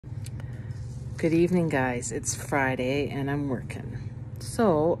Good evening, guys. It's Friday and I'm working.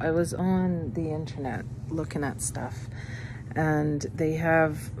 So I was on the internet looking at stuff, and they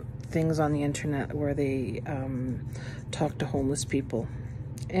have things on the internet where they talk to homeless people.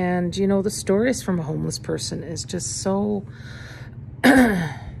 And you know, the stories from a homeless person is just so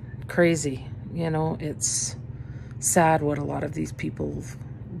crazy. You know, it's sad what a lot of these people have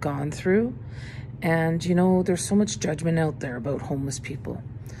gone through. And you know, there's so much judgment out there about homeless people.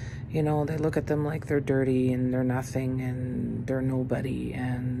 You know, they look at them like they're dirty and they're nothing and they're nobody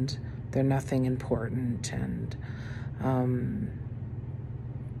and they're nothing important. And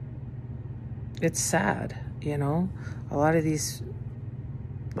it's sad, you know. A lot of these,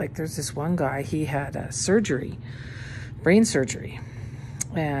 like there's this one guy, he had a surgery, brain surgery,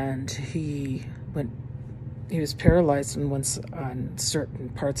 and he was paralyzed on certain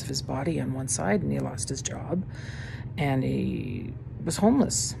parts of his body on one side, and he lost his job, and he was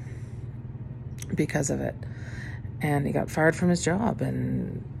homeless because of it. And he got fired from his job,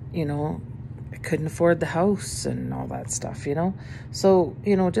 and you know, couldn't afford the house and all that stuff, you know. So,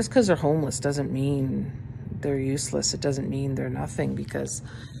 you know, just because they're homeless doesn't mean they're useless. It doesn't mean they're nothing, because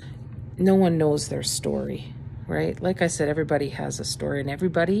no one knows their story, right? Like I said, everybody has a story, and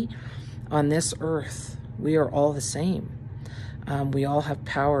everybody on this earth, we are all the same. We all have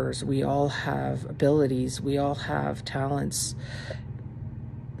powers, we all have abilities, we all have talents.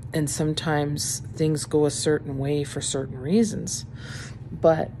 And sometimes things go a certain way for certain reasons.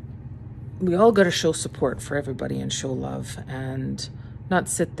 But we all got to show support for everybody and show love and not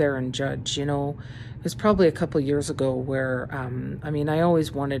sit there and judge. You know, it was probably a couple years ago where, I mean, I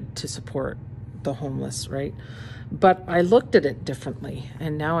always wanted to support the homeless, right? But I looked at it differently.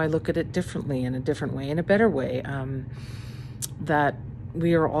 And now I look at it differently, in a different way, in a better way, that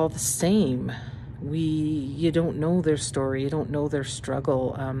we are all the same. You don't know their story, you don't know their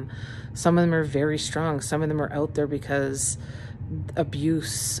struggle. Some of them are very strong, some of them are out there because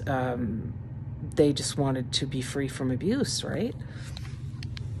abuse, they just wanted to be free from abuse, right?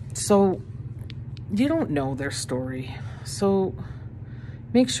 So you don't know their story, so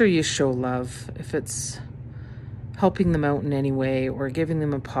make sure you show love. If it's helping them out in any way or giving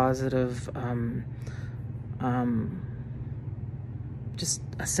them a positive just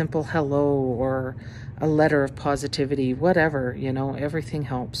a simple hello or a letter of positivity, whatever, you know, everything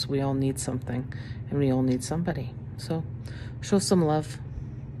helps. We all need something, and we all need somebody. So show some love.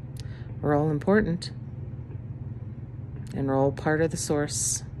 We're all important, and we're all part of the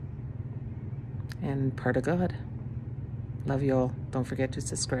source and part of God. Love you all. Don't forget to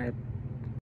subscribe.